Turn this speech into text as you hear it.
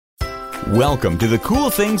Welcome to the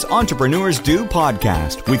Cool Things Entrepreneurs Do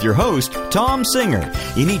podcast with your host, Tom Singer.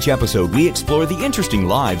 In each episode, we explore the interesting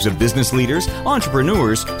lives of business leaders,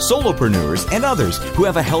 entrepreneurs, solopreneurs, and others who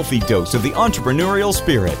have a healthy dose of the entrepreneurial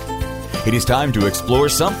spirit. It is time to explore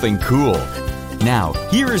something cool. Now,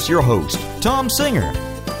 here is your host, Tom Singer.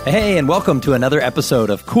 Hey, and welcome to another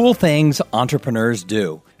episode of Cool Things Entrepreneurs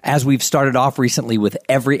Do. As we've started off recently with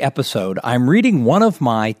every episode, I'm reading one of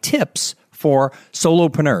my tips for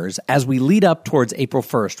solopreneurs as we lead up towards April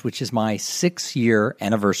 1st, which is my 6-year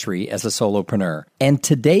anniversary as a solopreneur. And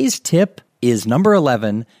today's tip is number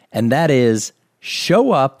 11, and that is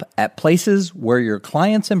show up at places where your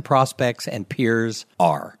clients and prospects and peers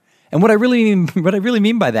are. And what I really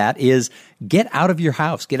mean by that is get out of your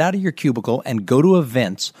house, get out of your cubicle, and go to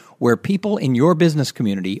events where people in your business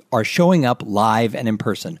community are showing up live and in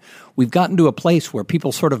person. We've gotten to a place where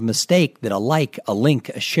people sort of mistake that a like, a link,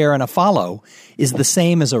 a share, and a follow is the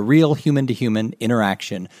same as a real human-to-human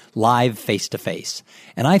interaction, live face-to-face.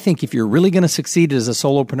 And I think if you're really going to succeed as a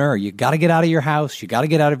solopreneur, you got to get out of your house, you got to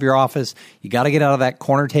get out of your office, you got to get out of that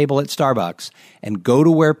corner table at Starbucks and go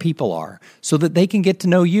to where people are so that they can get to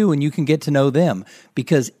know you and you can get to know them.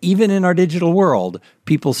 Because even in our digital world,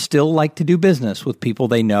 people still like to do business with people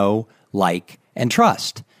they know, like, and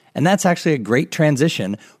trust. And that's actually a great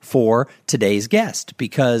transition for today's guest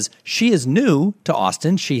because she is new to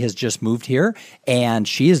Austin. She has just moved here and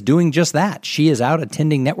she is doing just that. She is out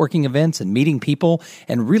attending networking events and meeting people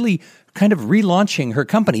and really kind of relaunching her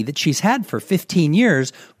company that she's had for 15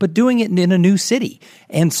 years, but doing it in a new city.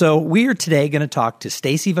 And so we are today going to talk to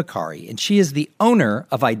Stacey Vicari, and she is the owner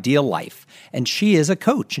of Ideal Life, and she is a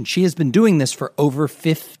coach, and she has been doing this for over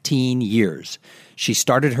 15 years. She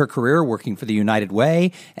started her career working for the United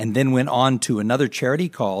Way and then went on to another charity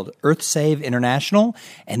called EarthSave International.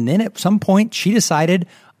 And then at some point, she decided,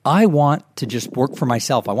 I want to just work for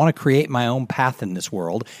myself. I want to create my own path in this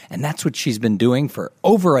world. And that's what she's been doing for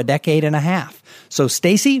over a decade and a half. So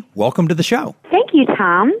Stacey, welcome to the show. Thank you,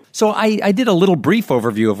 Tom. So I did a little brief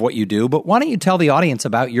overview of what you do, but why don't you tell the audience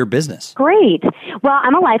about your business? Great. Well,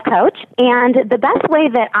 I'm a life coach, and the best way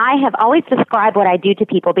that I have always described what I do to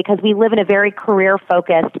people, because we live in a very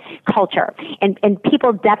career-focused culture, and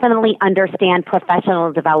people definitely understand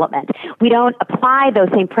professional development. We don't apply those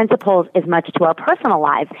same principles as much to our personal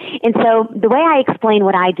lives. And so the way I explain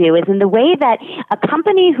what I do is in the way that a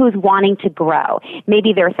company who's wanting to grow,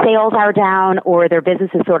 maybe their sales are down or their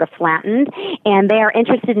business is sort of flattened, and they are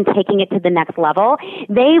interested in taking it to the next level,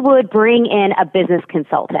 they would bring in a business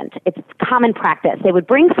consultant. It's common practice. They would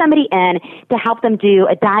bring somebody in to help them do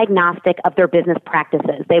a diagnostic of their business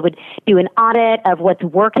practices. They would do an audit of what's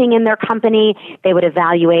working in their company. They would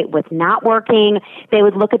evaluate what's not working. They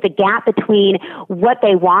would look at the gap between what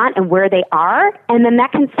they want and where they are, and then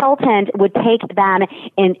that consultant would take them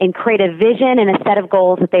and create a vision and a set of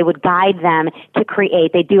goals that they would guide them to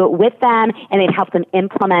create. They'd do it with them, and they'd help them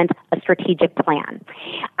implement a strategic plan.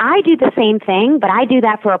 I do the same thing, but I do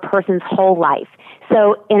that for a person's whole life.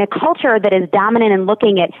 So in a culture that is dominant in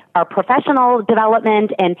looking at our professional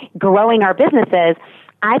development and growing our businesses,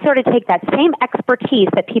 I sort of take that same expertise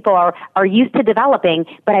that people are used to developing,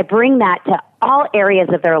 but I bring that to all areas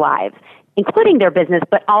of their lives, including their business,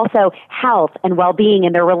 but also health and well-being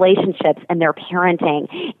and their relationships and their parenting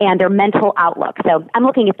and their mental outlook. So I'm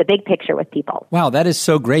looking at the big picture with people. Wow, that is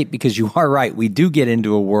so great because you are right. We do get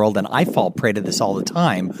into a world, and I fall prey to this all the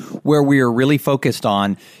time, where we are really focused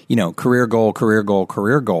on, career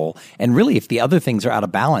goal. And really, if the other things are out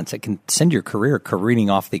of balance, it can send your career careening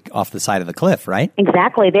off the side of the cliff, right?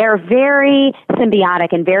 Exactly. They're very symbiotic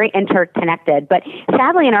and very interconnected. But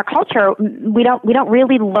sadly, in our culture, we don't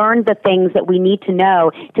really learn the things that we need to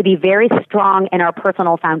know to be very strong in our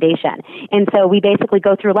personal foundation. And so we basically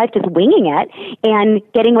go through life just winging it and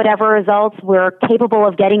getting whatever results we're capable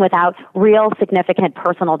of getting without real significant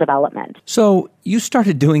personal development. So you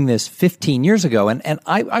started doing this 15 years ago, and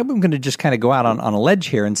I'm going to just kind of go out on a ledge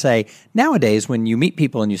here and say, nowadays when you meet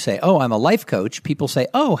people and you say, oh, I'm a life coach, people say,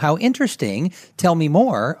 oh, how interesting, tell me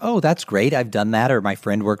more. Oh, that's great, I've done that, or my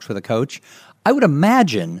friend works with a coach. I would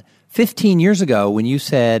imagine 15 years ago, when you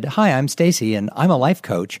said, hi, I'm Stacey and I'm a life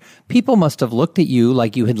coach, people must have looked at you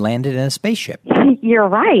like you had landed in a spaceship. You're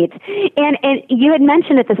right. And you had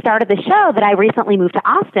mentioned at the start of the show that I recently moved to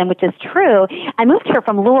Austin, which is true. I moved here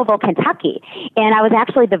from Louisville, Kentucky, and I was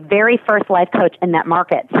actually the very first life coach in that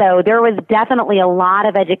market. So there was definitely a lot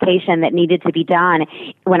of education that needed to be done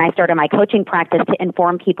when I started my coaching practice to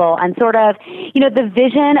inform people on sort of, the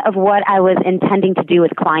vision of what I was intending to do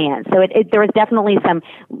with clients. So there was definitely some,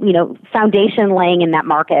 foundation laying in that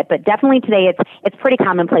market. But definitely today it's pretty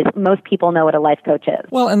commonplace. Most people know what a life coach is.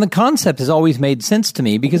 Well, and the concept has always made sense to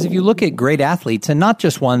me because if you look at great athletes, and not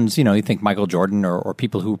just ones, you think Michael Jordan or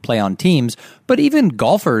people who play on teams, but even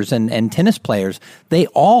golfers and tennis players, they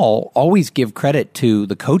all always give credit to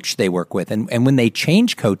the coach they work with. And when they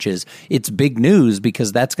change coaches, it's big news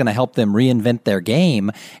because that's going to help them reinvent their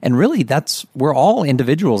game. And really, we're all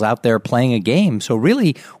individuals out there playing a game. So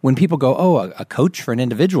really, when people go, a coach for an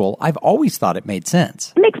individual, I've always thought it made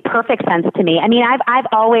sense. It makes perfect sense to me. I mean, I've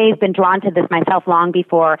always been drawn to this myself long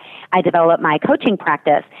before I developed my coaching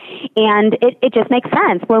practice. And it just makes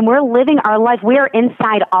sense. When we're living our life, we are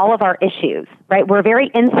inside all of our issues, right? We're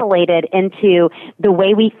very insulated into the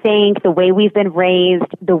way we think, the way we've been raised,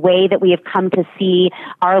 the way that we have come to see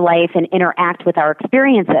our life and interact with our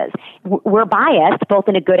experiences. We're biased, both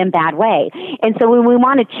in a good and bad way. And so when we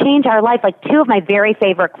want to change our life, like two of my very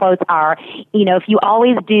favorite quotes are, if you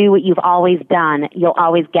always do what you've always done, you'll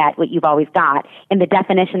always get what you've always got. And the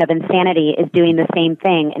definition of insanity is doing the same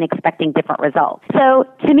thing and expecting different results. So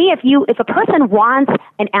to me, if a person wants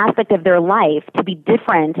an aspect of their life to be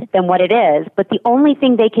different than what it is, but the only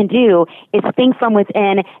thing they can do is think from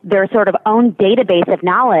within their sort of own database of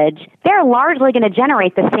knowledge, they're largely going to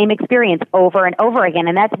generate the same experience over and over again.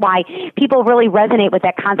 And that's why people really resonate with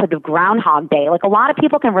that concept of Groundhog Day. Like a lot of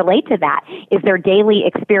people can relate to that, is their daily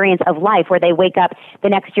experience of life where they wake up the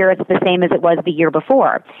next year, it's the same as it was the year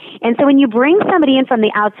before. And so when you bring somebody in from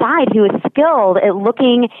the outside who is skilled at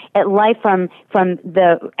looking at life from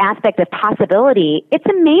the aspect of possibility, it's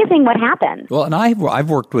amazing what happens. Well, and I've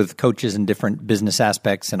worked with coaches in different business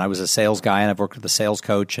aspects, and I was a sales guy, and I've worked with a sales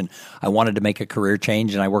coach, and I wanted to make a career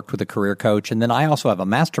change, and I worked with a career coach. And then I also have a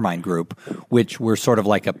mastermind group, which we're sort of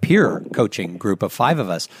like a peer coaching group of 5 of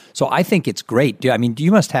us. So I think it's great.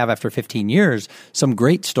 You must have, after 15 years, some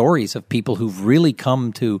great stories of people who've really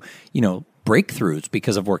come to, breakthroughs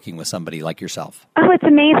because of working with somebody like yourself. Oh, it's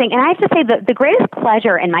amazing. And I have to say that the greatest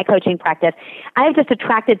pleasure in my coaching practice, I have just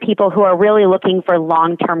attracted people who are really looking for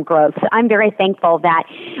long-term growth. So I'm very thankful that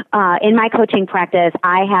in my coaching practice,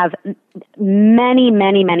 I have many,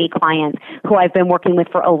 many, many clients who I've been working with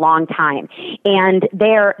for a long time. And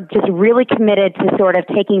they're just really committed to sort of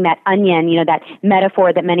taking that onion, that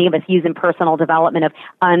metaphor that many of us use in personal development of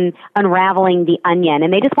unraveling the onion.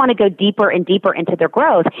 And they just want to go deeper and deeper into their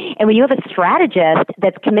growth. And when you have a strategist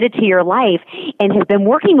that's committed to your life and has been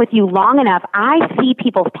working with you long enough, I see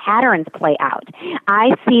people's patterns play out.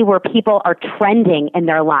 I see where people are trending in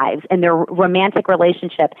their lives, in their romantic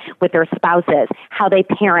relationship with their spouses, how they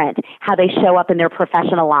parent, how they show up in their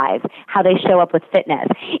professional lives, how they show up with fitness.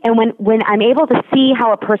 And when I'm able to see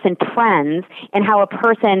how a person trends and how a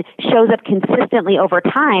person shows up consistently over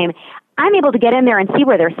time, I'm able to get in there and see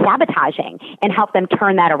where they're sabotaging and help them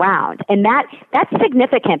turn that around. And that's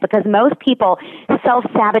significant because most people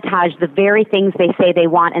self-sabotage the very things they say they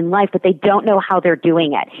want in life, but they don't know how they're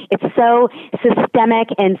doing it. It's so systemic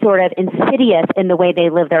and sort of insidious in the way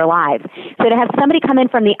they live their lives. So to have somebody come in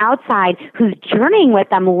from the outside who's journeying with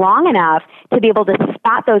them long enough to be able to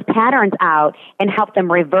spot those patterns out and help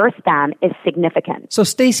them reverse them is significant. So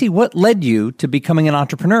Stacey, what led you to becoming an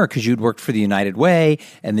entrepreneur? Because you'd worked for the United Way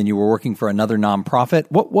and then you were working for another nonprofit.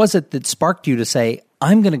 What was it that sparked you to say,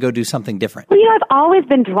 I'm going to go do something different? Well, I've always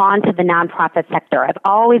been drawn to the nonprofit sector. I've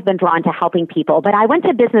always been drawn to helping people. But I went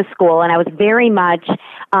to business school, and I was very much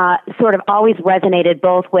sort of always resonated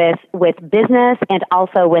both with business and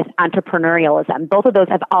also with entrepreneurialism. Both of those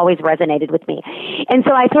have always resonated with me. And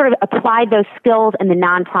so I sort of applied those skills in the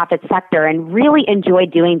nonprofit sector and really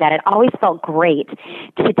enjoyed doing that. It always felt great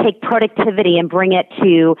to take productivity and bring it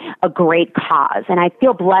to a great cause. And I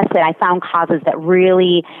feel blessed that I found causes that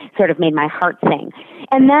really sort of made my heart sing.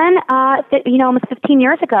 And then, almost 15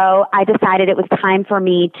 years ago, I decided it was time for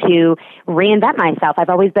me to reinvent myself. I've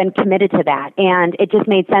always been committed to that. And it just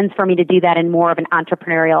made sense for me to do that in more of an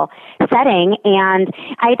entrepreneurial setting. And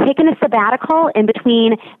I had taken a sabbatical in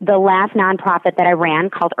between the last nonprofit that I ran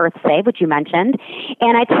called EarthSave, which you mentioned.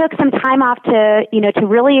 And I took some time off to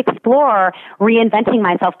really explore reinventing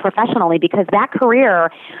myself professionally because that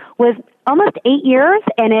career was almost 8 years,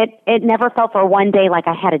 and it never felt for one day like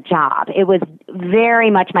I had a job. It was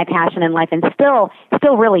very much my passion in life, and still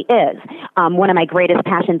really is one of my greatest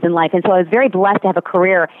passions in life. And so I was very blessed to have a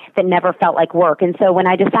career that never felt like work. And so when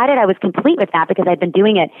I decided I was complete with that because I'd been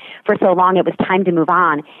doing it for so long, it was time to move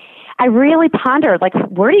on. I really pondered,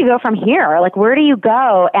 where do you go from here? Where do you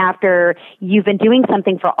go after you've been doing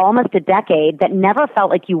something for almost a decade that never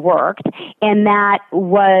felt like you worked and that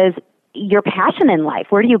was your passion in life?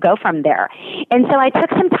 Where do you go from there? And so I took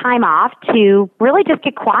some time off to really just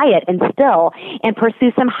get quiet and still and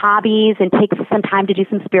pursue some hobbies and take some time to do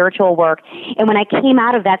some spiritual work. And when I came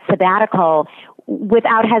out of that sabbatical,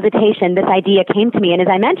 without hesitation, this idea came to me. And as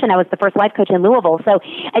I mentioned, I was the first life coach in Louisville. So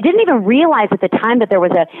I didn't even realize at the time that there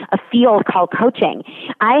was a field called coaching.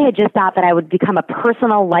 I had just thought that I would become a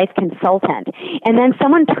personal life consultant. And then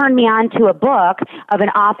someone turned me on to a book of an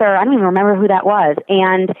author. I don't even remember who that was.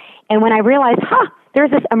 And when I realized,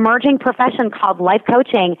 there's this emerging profession called life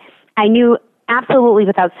coaching, I knew absolutely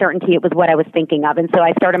without certainty it was what I was thinking of. And so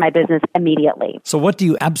I started my business immediately. So what do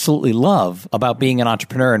you absolutely love about being an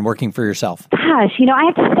entrepreneur and working for yourself? Gosh, I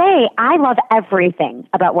have to say, I love everything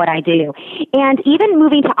about what I do. And even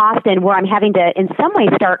moving to Austin, where I'm having to, in some ways,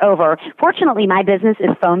 start over, fortunately, my business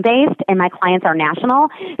is phone-based and my clients are national.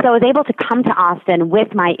 So I was able to come to Austin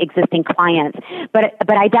with my existing clients. But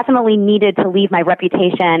I definitely needed to leave my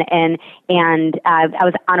reputation, and I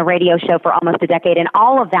was on a radio show for almost a decade, and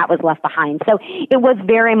all of that was left behind. So it was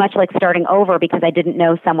very much like starting over because I didn't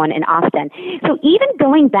know someone in Austin. So even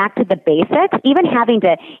going back to the basics, even having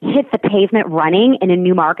to hit the pavement running in a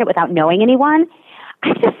new market without knowing anyone, I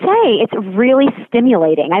have to say it's really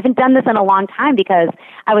stimulating. I haven't done this in a long time because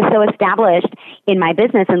I was so established in my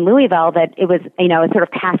business in Louisville that it was, sort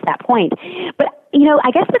of past that point. But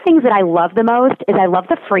I guess the things that I love the most is I love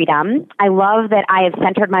the freedom. I love that I have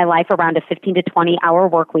centered my life around a 15 to 20 hour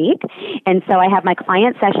work week. And so I have my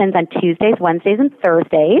client sessions on Tuesdays, Wednesdays, and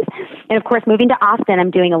Thursdays. And of course, moving to Austin, I'm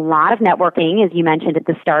doing a lot of networking, as you mentioned at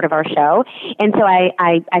the start of our show. And so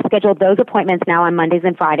I scheduled those appointments now on Mondays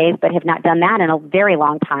and Fridays, but have not done that in a very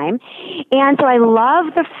long time. And so I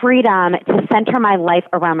love the freedom to center my life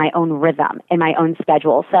around my own rhythm and my own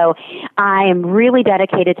schedule. So I am really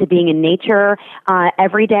dedicated to being in nature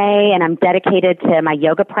every day, and I'm dedicated to my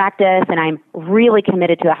yoga practice, and I'm really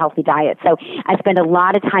committed to a healthy diet. So I spend a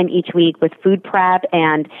lot of time each week with food prep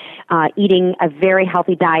and eating a very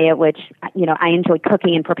healthy diet, which, I enjoy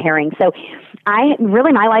cooking and preparing. So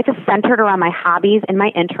my life is centered around my hobbies and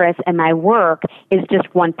my interests, and my work is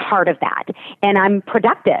just one part of that. And I'm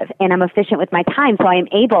productive and I'm efficient with my time, so I am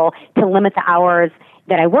able to limit the hours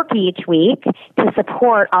that I work each week to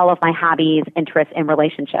support all of my hobbies, interests, and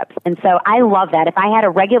relationships. And so I love that. If I had a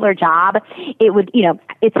regular job, it would,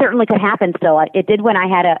 it certainly could happen still. It did when I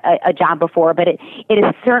had a job before, but it is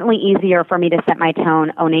certainly easier for me to set my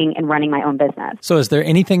tone owning and running my own business. So is there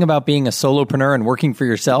anything about being a solopreneur and working for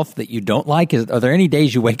yourself that you don't like? Are there any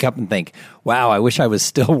days you wake up and think, wow, I wish I was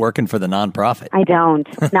still working for the nonprofit? I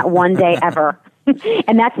don't. Not one day ever.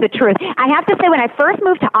 And that's the truth. I have to say, when I first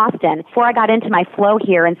moved to Austin, before I got into my flow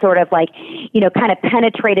here and sort of kind of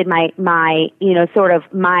penetrated my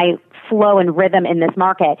flow and rhythm in this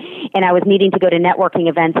market, and I was needing to go to networking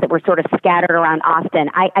events that were sort of scattered around Austin,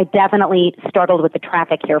 I definitely struggled with the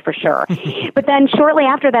traffic here for sure. But then shortly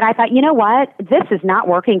after that, I thought, you know what? This is not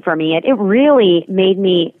working for me. It really made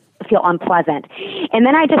me feel unpleasant. And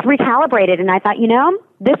then I just recalibrated, and I thought,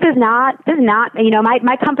 this is not,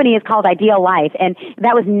 my company is called Ideal Life, and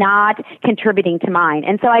that was not contributing to mine.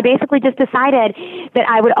 And so I basically just decided that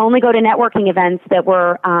I would only go to networking events that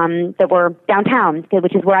were downtown,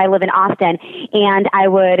 which is where I live in Austin, and I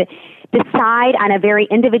would decide on a very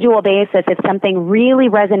individual basis if something really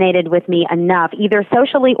resonated with me enough, either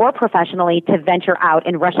socially or professionally, to venture out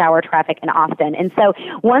in rush hour traffic in Austin. And so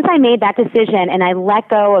once I made that decision and I let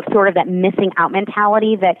go of sort of that missing out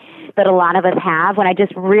mentality that a lot of us have, when I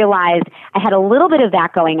just realized I had a little bit of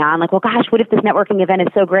that going on, like, well, gosh, what if this networking event is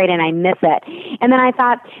so great and I miss it? And then I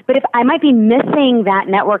thought, but if I might be missing that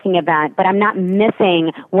networking event, but I'm not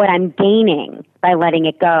missing what I'm gaining by letting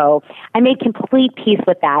it go, I made complete peace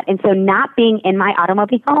with that. And so not being in my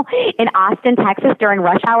automobile in Austin, Texas during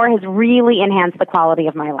rush hour has really enhanced the quality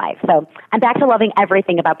of my life. So I'm back to loving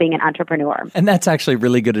everything about being an entrepreneur. And that's actually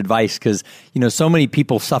really good advice because, so many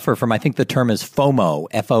people suffer from, I think the term is FOMO,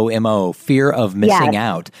 F-O-M-O, fear of missing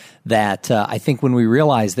out. That I think when we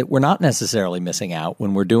realize that we're not necessarily missing out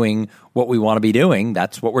when we're doing what we want to be doing,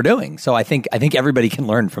 that's what we're doing. So I think everybody can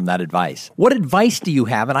learn from that advice. What advice do you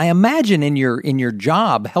have? And I imagine in your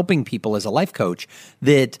job helping people as a life coach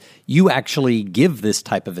that you actually give this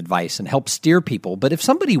type of advice and help steer people. But if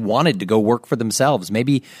somebody wanted to go work for themselves,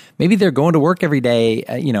 maybe they're going to work every day,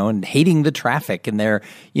 and hating the traffic and they're,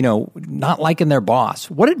 not liking their boss.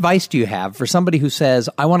 What advice do you have for somebody who says,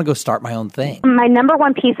 I want to go start my own thing? My number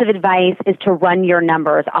one piece of advice is to run your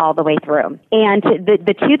numbers all the way through. And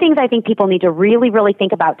the two things I think people need to really, really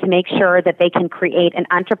think about to make sure that they can create an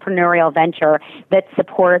entrepreneurial venture that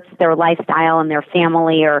supports their lifestyle and their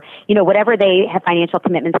family, or, whatever they have financial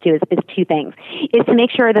commitments to, is two things. Is to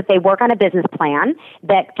make sure that they work on a business plan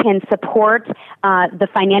that can support the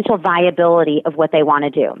financial viability of what they want to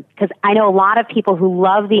do. Because I know a lot of people who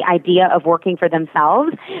love the idea of working for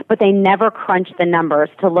themselves, but they never crunch the numbers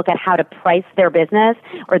to look at how to price their business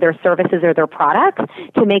or their services or their products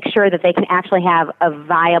to make sure that they can actually have a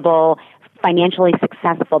viable, financially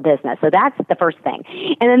successful business. So that's the first thing.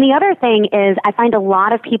 And then the other thing is I find a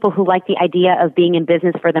lot of people who like the idea of being in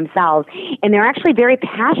business for themselves, and they're actually very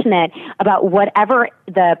passionate about whatever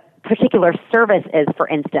the particular service is, for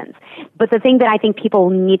instance. But the thing that I think people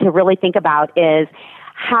need to really think about is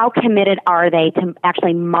how committed are they to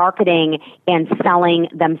actually marketing and selling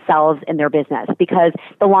themselves in their business? Because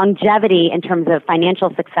the longevity in terms of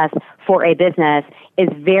financial success for a business is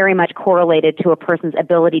very much correlated to a person's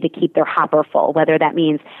ability to keep their hopper full, whether that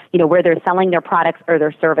means, where they're selling their products or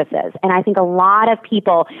their services. And I think a lot of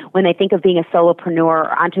people, when they think of being a solopreneur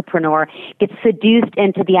or entrepreneur, get seduced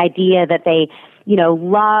into the idea that they,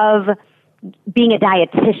 love being a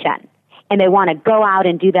dietitian, and they want to go out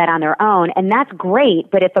and do that on their own, and that's great.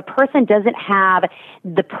 But if a person doesn't have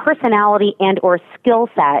the personality and or skill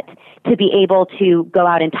set to be able to go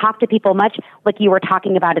out and talk to people, much like you were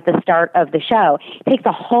talking about at the start of the show, it takes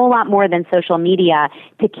a whole lot more than social media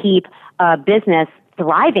to keep a business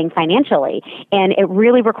thriving financially. And it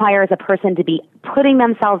really requires a person to be putting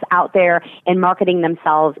themselves out there and marketing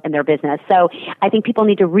themselves and their business. So I think people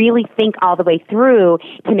need to really think all the way through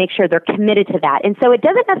to make sure they're committed to that. And so it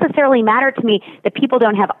doesn't necessarily matter to me that people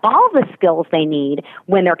don't have all the skills they need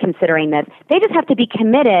when they're considering this. They just have to be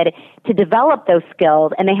committed to develop those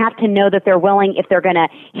skills, and they have to know that they're willing, if they're going to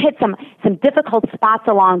hit some difficult spots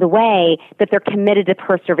along the way, that they're committed to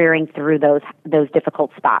persevering through those difficult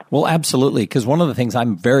spots. Well, absolutely, because one of the things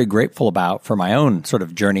I'm very grateful about for my own sort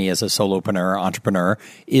of journey as a solopreneur, entrepreneur,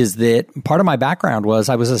 is that part of my background was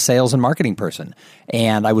I was a sales and marketing person,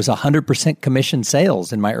 and I was 100% commission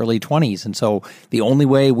sales in my early 20s. And so the only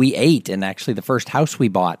way we ate, and actually the first house we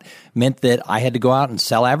bought, meant that I had to go out and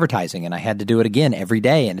sell advertising, and I had to do it again every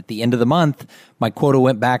day. And at the end of the month, my quota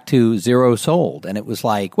went back to 0 sold. And it was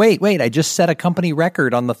like, wait, I just set a company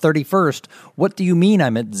record on the 31st. What do you mean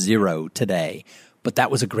I'm at 0 today? But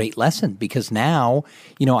that was a great lesson, because now,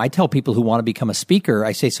 I tell people who want to become a speaker,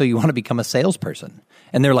 I say, so you want to become a salesperson?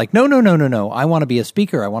 And they're like, no. I want to be a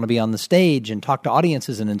speaker. I want to be on the stage and talk to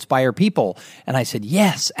audiences and inspire people. And I said,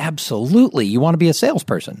 yes, absolutely. You want to be a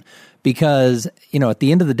salesperson. Because, at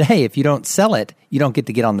the end of the day, if you don't sell it, you don't get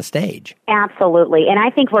to get on the stage. Absolutely. And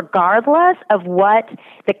I think regardless of what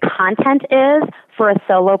the content is for a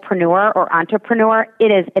solopreneur or entrepreneur,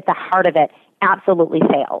 it is at the heart of it absolutely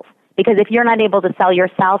sales. Because if you're not able to sell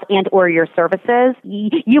yourself and or your services,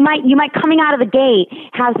 you might coming out of the gate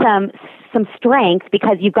have some strength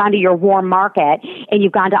because you've gone to your warm market and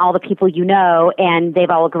you've gone to all the people and they've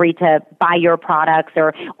all agreed to buy your products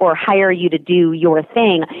or hire you to do your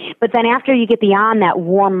thing. But then after you get beyond that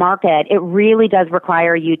warm market, it really does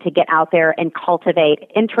require you to get out there and cultivate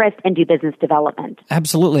interest and do business development.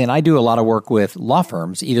 Absolutely. And I do a lot of work with law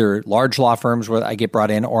firms, either large law firms where I get brought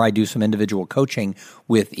in, or I do some individual coaching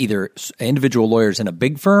with either individual lawyers in a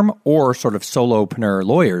big firm or sort of solopreneur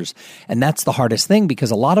lawyers. And that's the hardest thing,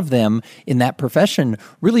 because a lot of them in that profession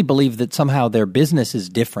really believe that somehow their business is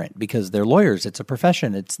different because they're lawyers. It's a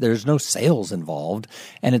profession. There's no sales involved.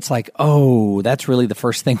 And it's like, oh, that's really the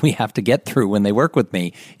first thing we have to get through when they work with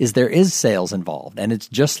me, is there is sales involved. And it's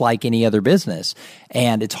just like any other business.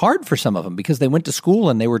 And it's hard for some of them because they went to school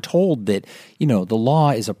and they were told that, the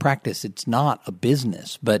law is a practice. It's not a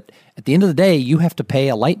business. But at the end of the day, you have to pay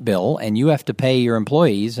a light bill and you have to pay your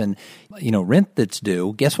employees and, rent that's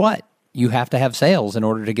due. Guess what? You have to have sales in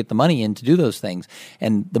order to get the money in to do those things.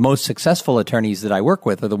 And the most successful attorneys that I work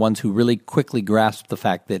with are the ones who really quickly grasp the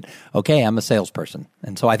fact that, okay, I'm a salesperson.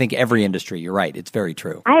 And so I think every industry, you're right, it's very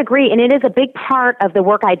true. I agree. And it is a big part of the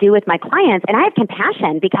work I do with my clients. And I have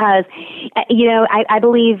compassion because, I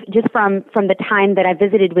believe just from the time that I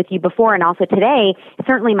visited with you before and also today,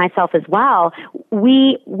 certainly myself as well,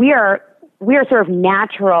 we are sort of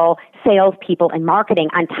natural salespeople in marketing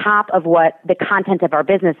on top of what the content of our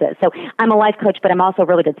business is. So I'm a life coach, but I'm also a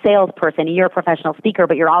really good salesperson. You're a professional speaker,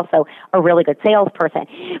 but you're also a really good salesperson.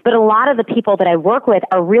 But a lot of the people that I work with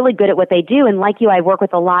are really good at what they do. And like you, I work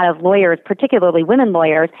with a lot of lawyers, particularly women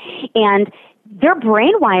lawyers, and their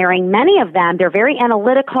brain wiring, many of them, they're very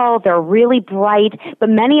analytical, they're really bright, but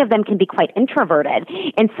many of them can be quite introverted.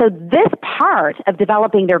 And so this part of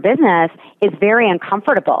developing their business is very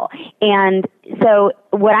uncomfortable. And so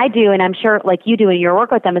what I do, and I'm sure like you do in your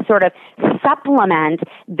work with them, is sort of supplement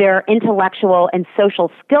their intellectual and social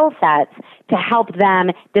skill sets to help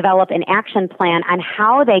them develop an action plan on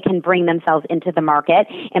how they can bring themselves into the market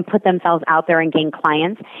and put themselves out there and gain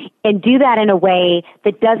clients, and do that in a way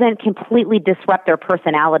that doesn't completely disrupt their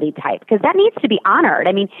personality type, because that needs to be honored.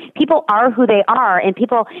 I mean, people are who they are, and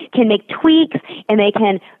people can make tweaks and they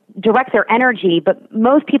can direct their energy, but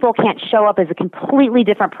most people can't show up as a completely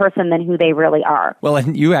different person than who they really are. Well,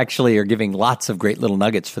 and you actually are giving lots of great little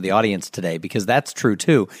nuggets for the audience today, because that's true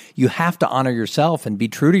too. You have to honor yourself and be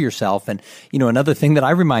true to yourself. And, another thing that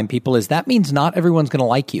I remind people is that means not everyone's going to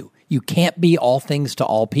like you. You can't be all things to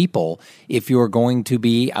all people if you're going to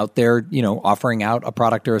be out there, offering out a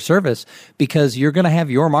product or a service, because you're going to have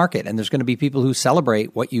your market and there's going to be people who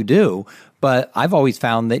celebrate what you do. But I've always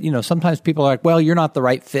found that, sometimes people are like, well, you're not the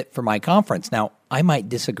right fit for my conference. Now, I might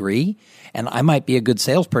disagree, and I might be a good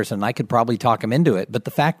salesperson, and I could probably talk them into it. But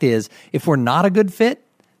the fact is, if we're not a good fit,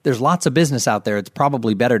 there's lots of business out there. It's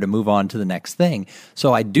probably better to move on to the next thing.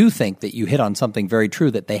 So I do think that you hit on something very true,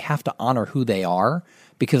 that they have to honor who they are,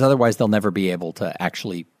 because otherwise they'll never be able to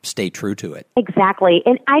actually stay true to it. Exactly.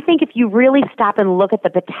 And I think if you really stop and look at the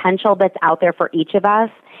potential that's out there for each of us,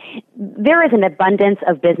 there is an abundance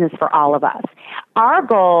of business for all of us. Our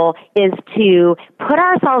goal is to put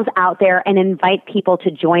ourselves out there and invite people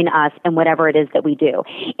to join us in whatever it is that we do.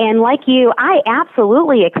 And like you, I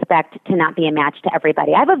absolutely expect to not be a match to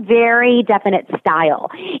everybody. I have a very definite style,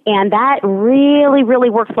 and that really, really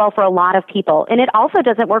works well for a lot of people. And it also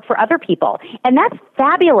doesn't work for other people. And that's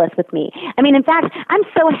fabulous with me. I mean, in fact, I'm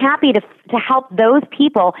so happy to help those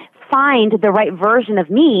people find the right version of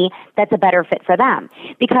me that's a better fit for them.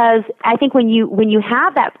 Because I think when you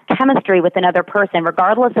have that chemistry with another person,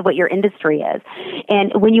 regardless of what your industry is,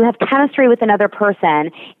 and when you have chemistry with another person,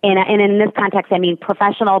 and in this context I mean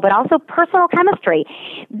professional but also personal chemistry,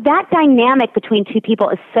 that dynamic between two people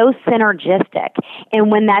is so synergistic. And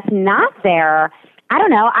when that's not there, I don't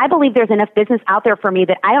know, I believe there's enough business out there for me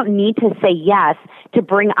that I don't need to say yes to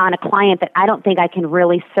bring on a client that I don't think I can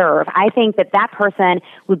really serve. I think that person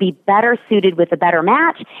would be better suited with a better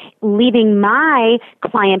match, leaving my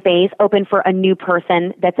client base open for a new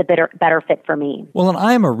person that's a better fit for me. Well, and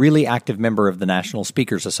I am a really active member of the National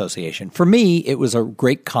Speakers Association. For me, it was a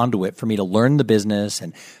great conduit for me to learn the business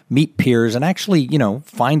and meet peers and actually,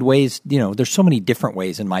 find ways, there's so many different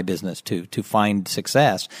ways in my business to find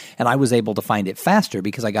success. And I was able to find it faster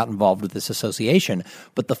because I got involved with this association.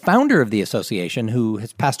 But the founder of the association, who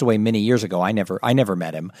has passed away many years ago, I never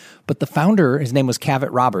met him, but the founder, his name was Cavett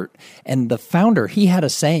Robert, and the founder, he had a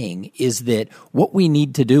saying, is that what we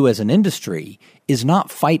need to do as an industry is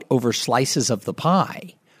not fight over slices of the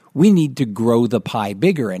pie. We need to grow the pie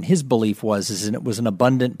bigger. And his belief was it was an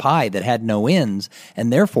abundant pie that had no ends.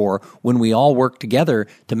 And therefore, when we all work together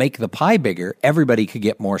to make the pie bigger, everybody could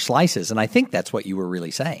get more slices. And I think that's what you were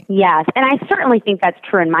really saying. Yes. And I certainly think that's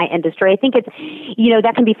true in my industry. I think it's,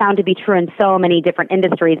 that can be found to be true in so many different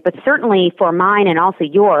industries, but certainly for mine and also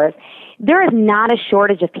yours, there is not a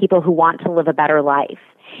shortage of people who want to live a better life.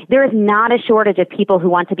 There is not a shortage of people who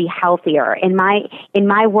want to be healthier. In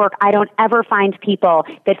my work, I don't ever find people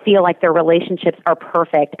that feel like their relationships are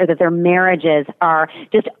perfect or that their marriages are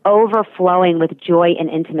just overflowing with joy and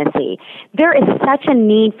intimacy. There is such a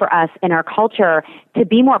need for us in our culture to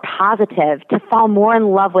be more positive, to fall more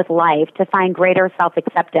in love with life, to find greater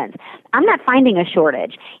self-acceptance. I'm not finding a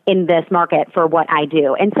shortage in this market for what I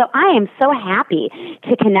do. And so I am so happy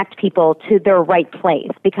to connect people to their right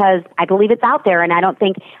place because I believe it's out there and I don't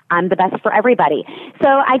think I'm the best for everybody. So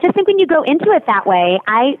I just think when you go into it that way,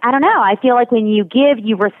 I don't know, I feel like when you give,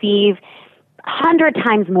 you receive 100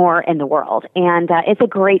 times more in the world, and it's a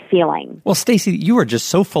great feeling. Well, Stacey, you are just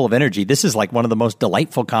so full of energy. This is like one of the most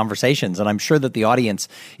delightful conversations, and I'm sure that the audience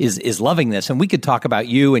is loving this, and we could talk about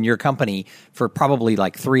you and your company for probably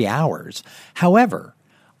like 3 hours. However,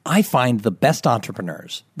 I find the best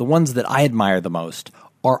entrepreneurs, the ones that I admire the most,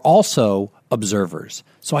 are also observers.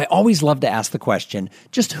 So I always love to ask the question,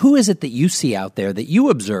 just who is it that you see out there that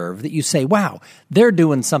you observe that you say, wow, they're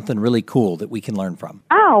doing something really cool that we can learn from?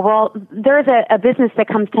 Oh, well, there's a business that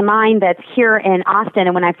comes to mind that's here in Austin.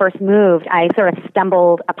 And when I first moved, I sort of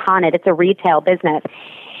stumbled upon it. It's a retail business.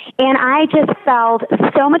 And I just felt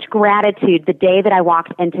so much gratitude the day that I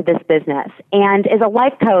walked into this business. And as a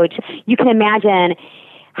life coach, you can imagine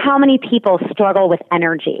how many people struggle with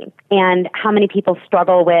energy and how many people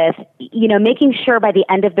struggle with, making sure by the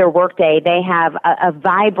end of their workday they have a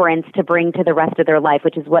vibrance to bring to the rest of their life,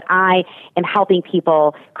 which is what I am helping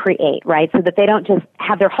people create, right? So that they don't just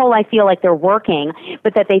have their whole life feel like they're working,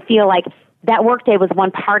 but that they feel like that workday was one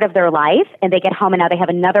part of their life and they get home and now they have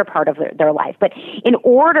another part of their life. But in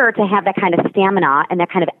order to have that kind of stamina and that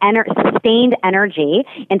kind of sustained energy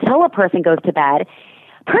until a person goes to bed,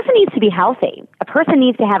 a person needs to be healthy. A person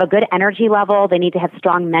needs to have a good energy level. They need to have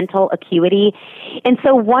strong mental acuity. And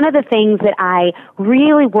so one of the things that I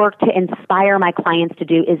really work to inspire my clients to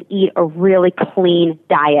do is eat a really clean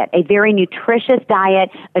diet, a very nutritious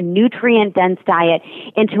diet, a nutrient-dense diet,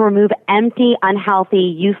 and to remove empty,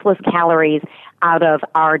 unhealthy, useless calories out of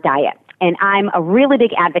our diet. And I'm a really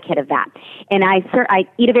big advocate of that. And I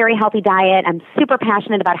eat a very healthy diet. I'm super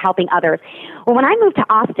passionate about helping others. Well, when I moved to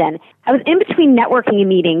Austin, I was in between networking and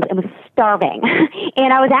meetings and was starving.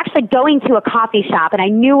 And I was actually going to a coffee shop, and I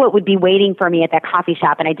knew what would be waiting for me at that coffee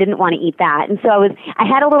shop, and I didn't want to eat that. And so I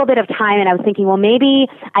had a little bit of time, and I was thinking, well, maybe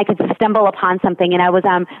I could stumble upon something. And I was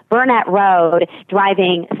on Burnett Road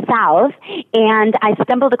driving south, and I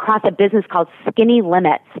stumbled across a business called Skinny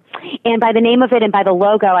Limits. And by the name of it and by the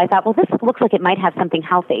logo, I thought, well, this looks like it might have something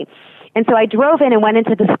healthy. And so I drove in and went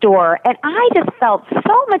into the store, and I just felt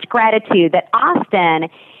so much gratitude that Austin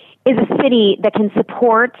is a city that can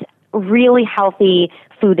support really healthy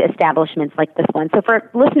food establishments like this one. So for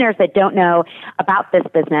listeners that don't know about this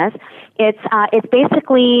business, it's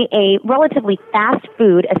basically a relatively fast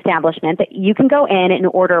food establishment that you can go in and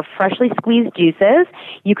order freshly squeezed juices.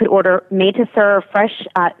 You could order made-to-serve fresh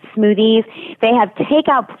smoothies. They have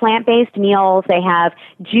takeout plant-based meals. They have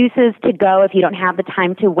juices to go if you don't have the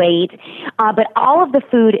time to wait. But all of the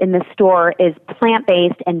food in the store is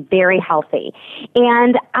plant-based and very healthy.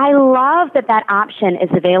 And I love that that option is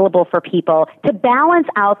available for people to balance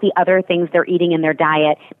out the other things they're eating in their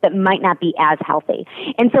diet that might not be as healthy.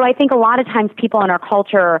 And so I think a lot of times people in our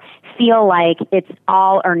culture feel like it's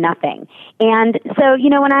all or nothing. And so,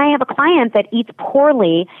 when I have a client that eats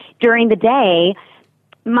poorly during the day,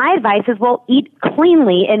 my advice is, well, eat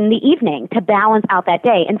cleanly in the evening to balance out that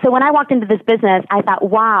day. And so when I walked into this business, I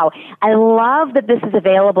thought, wow, I love that this is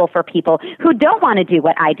available for people who don't want to do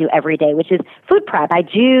what I do every day, which is food prep. I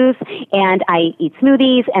juice and I eat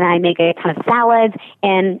smoothies and I make a ton of salads,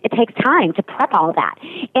 and it takes time to prep all that.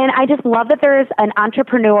 And I just love that there's an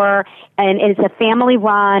entrepreneur, and it's a family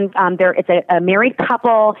run. It's a married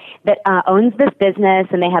couple that owns this business,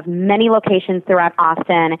 and they have many locations throughout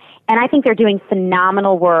Austin. And I think they're doing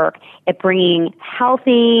phenomenal work at bringing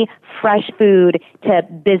healthy, fresh food to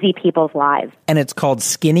busy people's lives. And it's called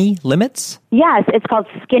Skinny Limits? Yes, it's called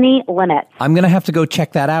Skinny Limits. I'm going to have to go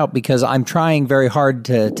check that out because I'm trying very hard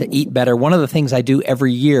to eat better. One of the things I do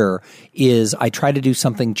every year is I try to do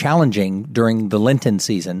something challenging during the Lenten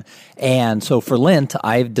season. And so for Lent,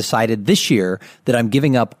 I've decided this year that I'm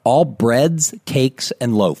giving up all breads, cakes,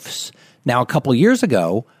 and loaves. Now, a couple years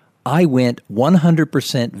ago, I went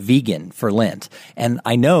 100% vegan for Lent. And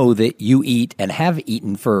I know that you eat and have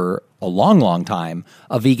eaten for a long, long time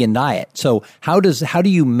a vegan diet. So how do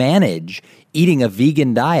you manage eating a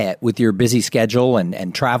vegan diet with your busy schedule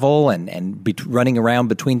and travel and running around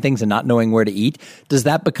between things and not knowing where to eat? Does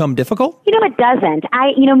that become difficult? It doesn't.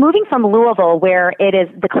 Moving from Louisville, where it is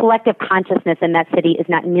the collective consciousness in that city is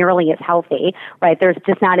not nearly as healthy, right? There's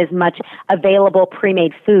just not as much available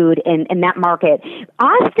pre-made food in that market.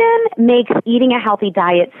 Austin makes eating a healthy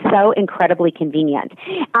diet so incredibly convenient.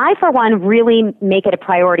 I, for one, really make it a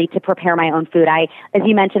priority to prepare my own food. As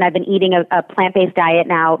you mentioned, I've been eating a plant-based diet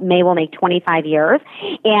now. May will make 25 years,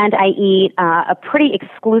 and I eat a pretty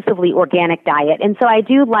exclusively organic diet. And so I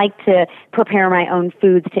do like to prepare my own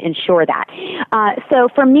foods to ensure that. So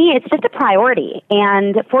for me, it's just a priority.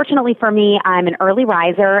 And fortunately for me, I'm an early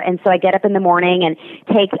riser, and so I get up in the morning and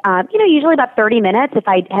take, usually about 30 minutes if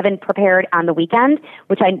I haven't prepared on the weekend,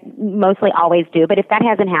 which I mostly always do. But if that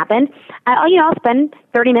hasn't happened, I'll spend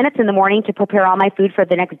 30 minutes in the morning to prepare all my food for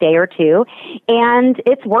the next day or two, and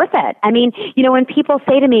it's worth it. I mean, when people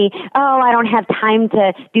say to me, oh, I don't have time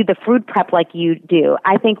to do the food prep like you do,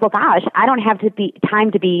 I think, well, gosh, I don't have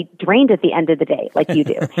time to be drained at the end of the day like you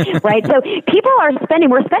do, right? So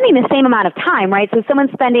we're spending the same amount of time, right? So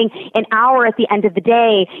someone's spending an hour at the end of the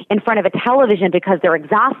day in front of a television because they're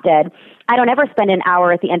exhausted. I don't ever spend an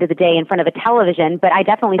hour at the end of the day in front of a television, but I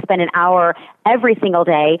definitely spend an hour every single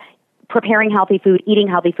day preparing healthy food, eating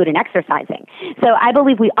healthy food, and exercising. So I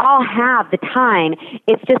believe we all have the time.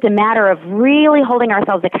 It's just a matter of really holding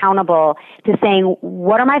ourselves accountable to saying,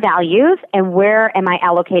 what are my values and where am I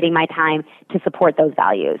allocating my time to support those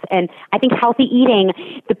values? And I think healthy eating,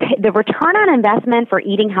 the return on investment for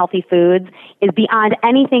eating healthy foods is beyond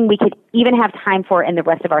anything we could even have time for in the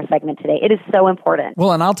rest of our segment today. It is so important.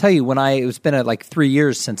 Well, and I'll tell you, it's been like 3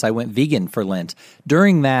 years since I went vegan for Lent.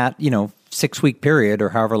 During that, 6-week period or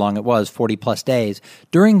however long it was, 40 plus days,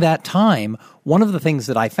 during that time, one of the things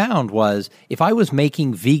that I found was if I was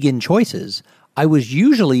making vegan choices, I was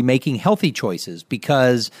usually making healthy choices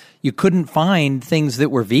because you couldn't find things that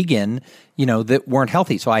were vegan, that weren't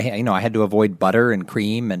healthy. So I had to avoid butter and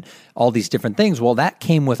cream and all these different things. Well, that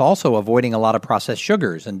came with also avoiding a lot of processed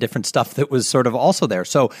sugars and different stuff that was sort of also there.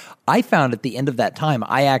 So I found at the end of that time,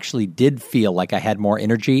 I actually did feel like I had more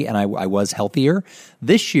energy and I was healthier.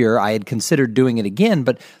 This year, I had considered doing it again,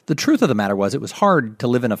 but the truth of the matter was it was hard to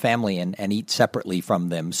live in a family and eat separately from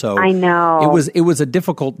them. So I know. It was a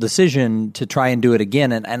difficult decision to try and do it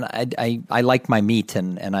again. And I like my meat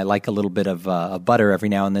and I like a little bit of butter every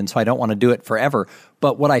now and then, so I don't want to do it forever.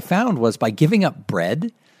 But what I found was by giving up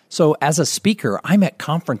bread, so as a speaker, I'm at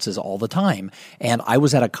conferences all the time. And I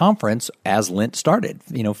was at a conference as Lent started,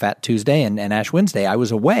 Fat Tuesday and Ash Wednesday. I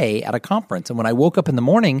was away at a conference. And when I woke up in the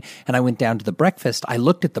morning and I went down to the breakfast, I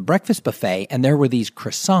looked at the breakfast buffet and there were these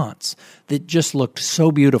croissants that just looked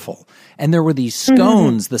so beautiful. And there were these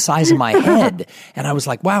scones the size of my head. And I was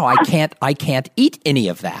like, wow, I can't eat any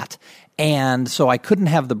of that. And so I couldn't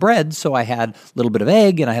have the bread, so I had a little bit of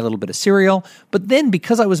egg and I had a little bit of cereal. But then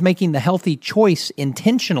because I was making the healthy choice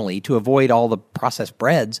intentionally to avoid all the processed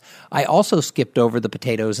breads, I also skipped over the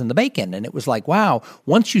potatoes and the bacon. And it was like, wow,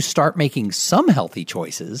 once you start making some healthy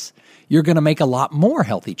choices, you're going to make a lot more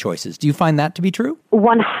healthy choices. Do you find that to be true?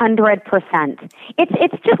 100%.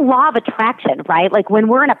 It's just law of attraction, right? Like when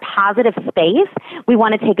we're in a positive space, we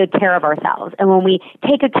want to take good care of ourselves. And when we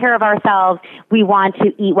take good care of ourselves, we want to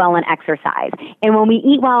eat well and exercise. And when we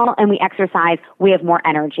eat well and we exercise, we have more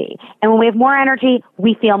energy. And when we have more energy,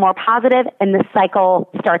 we feel more positive and the cycle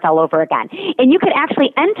starts all over again. And you could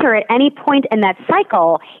actually enter at any point in that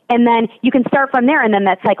cycle and then you can start from there and then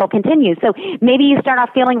that cycle continues. So maybe you start off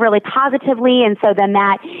feeling really positively and so then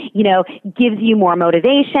that, gives you more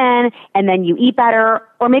motivation and then you eat better.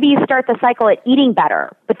 Or maybe you start the cycle at eating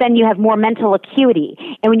better, but then you have more mental acuity.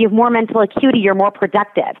 And when you have more mental acuity, you're more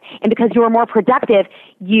productive. And because you're more productive,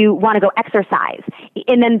 you want to go exercise.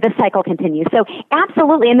 And then the cycle continues. So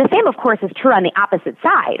absolutely. And the same, of course, is true on the opposite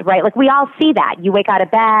side, right? Like we all see that. You wake out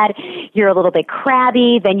of bed, you're a little bit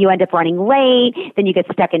crabby, then you end up running late, then you get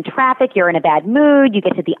stuck in traffic, you're in a bad mood, you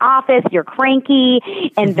get to the office, you're cranky,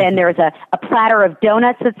 and then there's a platter of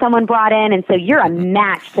donuts that someone brought in, and so you're a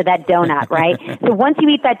match to that donut, right? So once you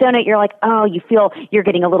eat that donut, you're like, oh, you feel you're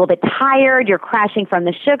getting a little bit tired, you're crashing from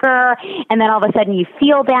the sugar, and then all of a sudden you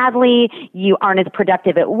feel badly, you aren't as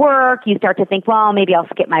productive at work, you start to think, well, maybe I'll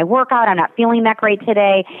skip my workout, I'm not feeling that great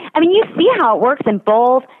today. I mean, you see how it works in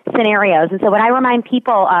both scenarios, and so what I remind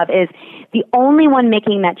people of is the only one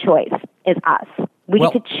making that choice is us. We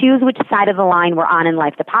get to choose which side of the line we're on in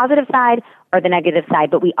life, the positive side or the negative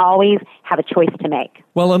side, but we always have a choice to make.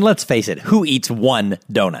 Well, and let's face it, who eats one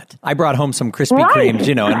donut? I brought home some Krispy Kremes,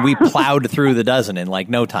 and we plowed through the dozen in like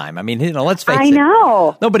no time. I mean, let's face it. I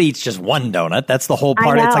know. Nobody eats just one donut. That's the whole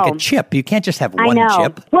part. It's like a chip. You can't just have one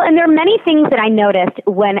chip. Well, and there are many things that I noticed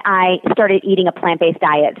when I started eating a plant-based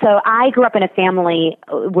diet. So I grew up in a family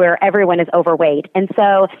where everyone is overweight. And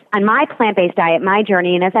so on my plant-based diet, my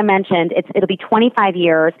journey, and as I mentioned, it'll be 25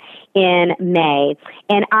 years in May.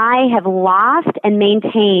 And I have lost and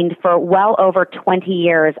maintained for well over 20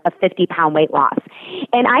 years a 50-pound weight loss.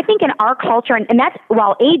 And I think in our culture, and that's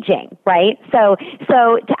while aging, right? So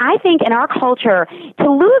I think in our culture, to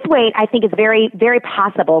lose weight, I think is very, very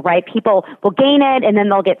possible, right? People will gain it and then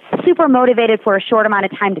they'll get super motivated for a short amount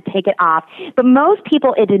of time to take it off. But most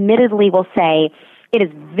people, admittedly, will say it is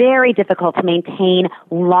very difficult to maintain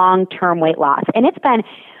long-term weight loss. And it's been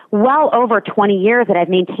well over 20 years that I've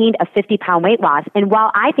maintained a 50-pound weight loss. And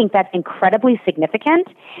while I think that's incredibly significant,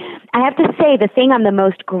 I have to say the thing I'm the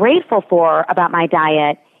most grateful for about my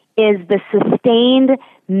diet is the sustained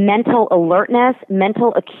mental alertness,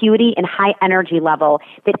 mental acuity, and high energy level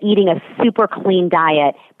that eating a super clean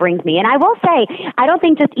diet brings me. And I will say, I don't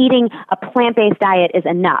think just eating a plant-based diet is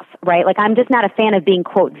enough, right? Like I'm just not a fan of being,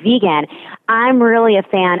 quote, vegan. I'm really a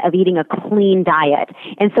fan of eating a clean diet.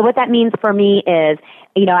 And so what that means for me is,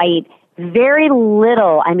 I eat very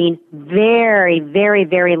little, very, very,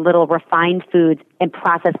 very little refined foods and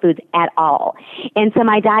processed foods at all. And so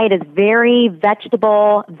my diet is very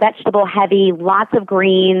vegetable heavy, lots of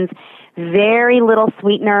greens, very little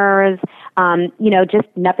sweeteners, just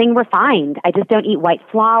nothing refined. I just don't eat white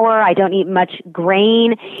flour. I don't eat much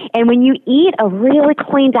grain. And when you eat a really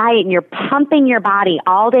clean diet and you're pumping your body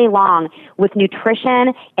all day long with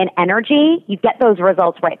nutrition and energy, you get those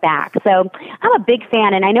results right back. So I'm a big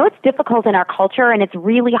fan, and I know it's difficult in our culture and it's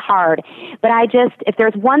really hard, but if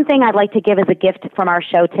there's one thing I'd like to give as a gift from our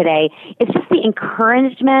show today, it's just the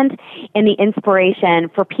encouragement and the inspiration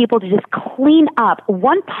for people to just clean up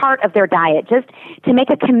one part of their diet, just to make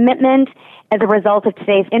a commitment as a result of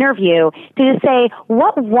today's interview to just say,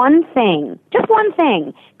 what one thing, just one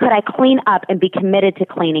thing, could I clean up and be committed to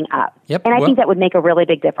cleaning up? Yep. And I think that would make a really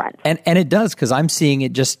big difference. And it does, because I'm seeing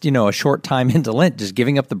it just, a short time into Lent. Just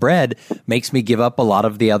giving up the bread makes me give up a lot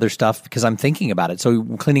of the other stuff because I'm thinking about it. So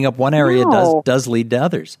cleaning up one area does lead to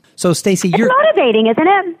others. So Stacey, it's motivating, isn't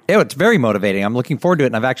it? It's very motivating. I'm looking forward to it,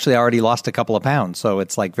 and I've actually already lost a couple of pounds. So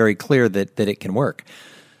it's like very clear that it can work.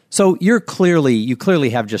 So you clearly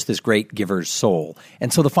have just this great giver's soul.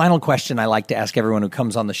 And so the final question I like to ask everyone who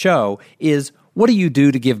comes on the show is, what do you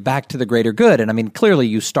do to give back to the greater good? And I mean, clearly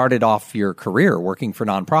you started off your career working for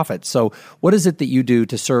nonprofits. So what is it that you do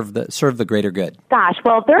to serve the greater good? Gosh,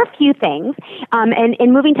 well, there are a few things. And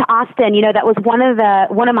in moving to Austin, that was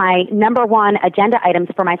one of my number one agenda items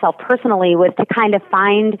for myself personally, was to kind of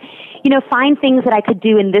find things that I could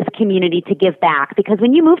do in this community to give back. Because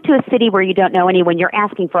when you move to a city where you don't know anyone, you're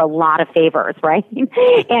asking for a lot of favors, right?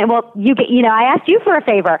 And I asked you for a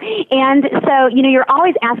favor. And so, you're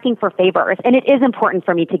always asking for favors. And it is important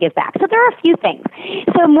for me to give back. So there are a few things.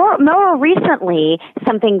 So more recently,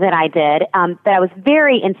 something that I did that I was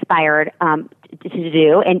very inspired to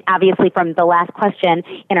do, and obviously from the last question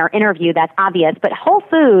in our interview, that's obvious, but Whole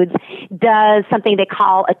Foods does something they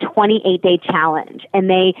call a 28-day challenge, and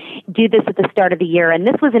they do this at the start of the year, and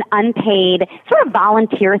this was an unpaid sort of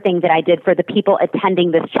volunteer thing that I did for the people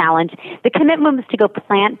attending this challenge. The commitment was to go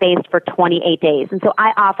plant-based for 28 days, and so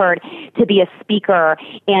I offered to be a speaker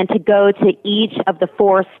and to go to each of the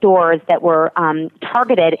 4 stores that were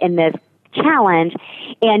targeted in this challenge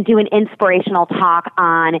and do an inspirational talk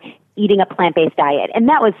on eating a plant-based diet. And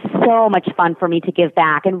that was so much fun for me to give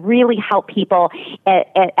back and really help people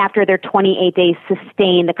after their 28 days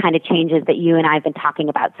sustain the kind of changes that you and I have been talking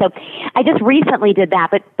about. So I just recently did that.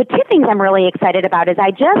 But 2 things I'm really excited about is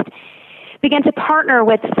I just began to partner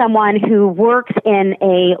with someone who works in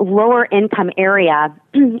a lower income area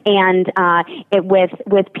and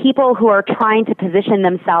with people who are trying to position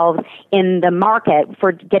themselves in the market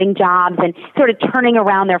for getting jobs and sort of turning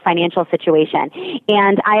around their financial situation.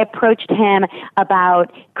 And I approached him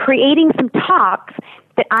about creating some talks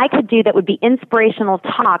that I could do that would be inspirational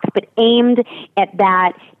talks, but aimed at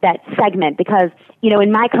that segment. Because,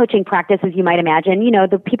 in my coaching practice, as you might imagine,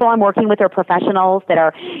 the people I'm working with are professionals that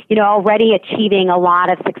are, already achieving a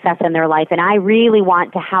lot of success in their life. And I really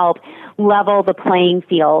want to help level the playing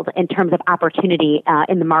field in terms of opportunity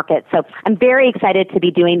in the market. So I'm very excited to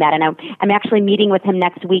be doing that. And I'm actually meeting with him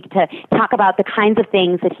next week to talk about the kinds of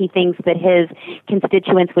things that he thinks that his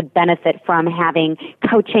constituents would benefit from having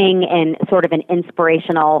coaching and sort of an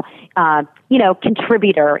inspirational,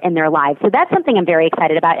 contributor in their lives. So that's something I'm very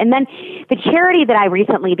excited about. And then the charity that I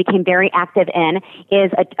recently became very active in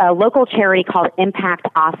is a local charity called Impact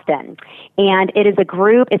Austin. And it is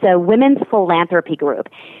it's a women's philanthropy group.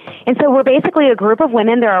 And so we're basically a group of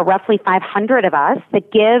women. There are roughly 500 of us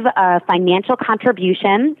that give a financial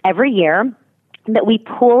contribution every year that we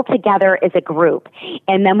pool together as a group.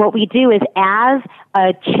 And then what we do is, as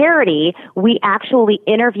a charity, we actually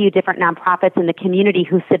interview different nonprofits in the community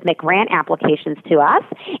who submit grant applications to us,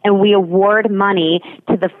 and we award money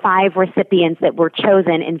to the 5 recipients that were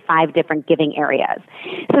chosen in 5 different giving areas.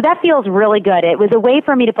 So that feels really good. It was a way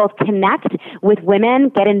for me to both connect with women,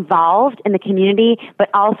 get involved in the community, but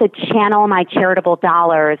also channel my charitable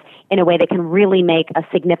dollars in a way that can really make a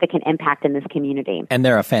significant impact in this community. And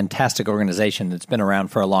they're a fantastic organization that's been around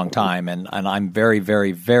for a long time, and I'm very,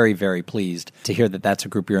 very, very, very pleased to hear that that's a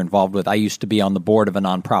group you're involved with. I used to be on the board of a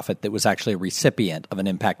nonprofit that was actually a recipient of an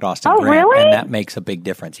Impact Austin grant, really? And that makes a big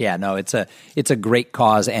difference. Yeah, no, it's a great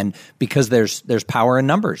cause, and because there's power in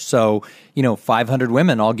numbers. So 500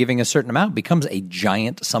 women all giving a certain amount becomes a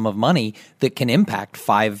giant sum of money that can impact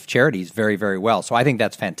 5 charities very, very well. So I think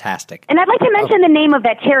that's fantastic. And I'd like to mention the name of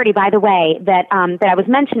that charity, by the way, that I was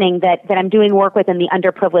mentioning that I'm doing work with in the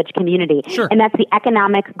underprivileged community. Sure. And that's the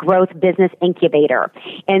Economic Growth Business Incubator.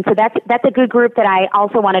 And so that's a good group that I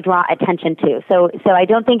also want to draw attention to. So I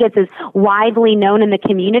don't think it's as widely known in the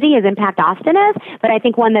community as Impact Austin is, but I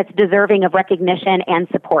think one that's deserving of recognition and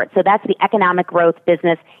support. So that's the Economic Growth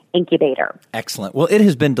Business Incubator. Excellent. Well, it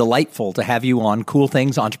has been delightful to have you on Cool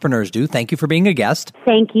Things Entrepreneurs Do. Thank you for being a guest.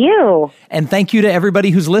 Thank you. And thank you to everybody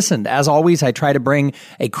who's listened. As always, I try to bring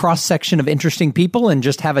a cross-section of interesting people and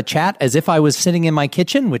just have a chat as if I was sitting in my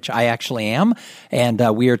kitchen, which I actually am. And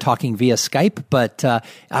we are talking via Skype. But I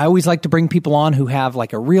always like to bring people on who have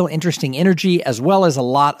like a real interesting energy as well as a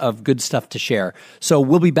lot of good stuff to share. So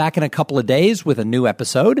we'll be back in a couple of days with a new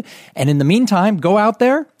episode. And in the meantime, go out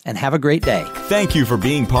there and have a great day. Thank you for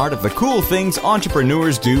being part of the Cool Things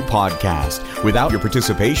Entrepreneurs Do podcast. Without your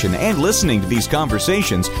participation and listening to these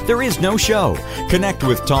conversations, there is no show. Connect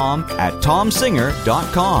with Tom at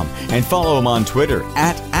tomsinger.com and follow him on Twitter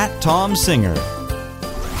at TomSinger.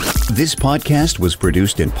 This podcast was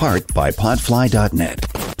produced in part by Podfly.net.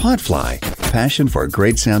 Podfly, passion for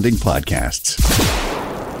great-sounding podcasts.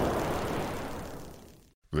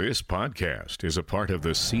 This podcast is a part of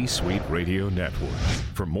the C-Suite Radio Network.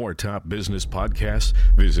 For more top business podcasts,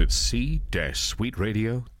 visit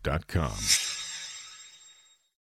c-suiteradio.com.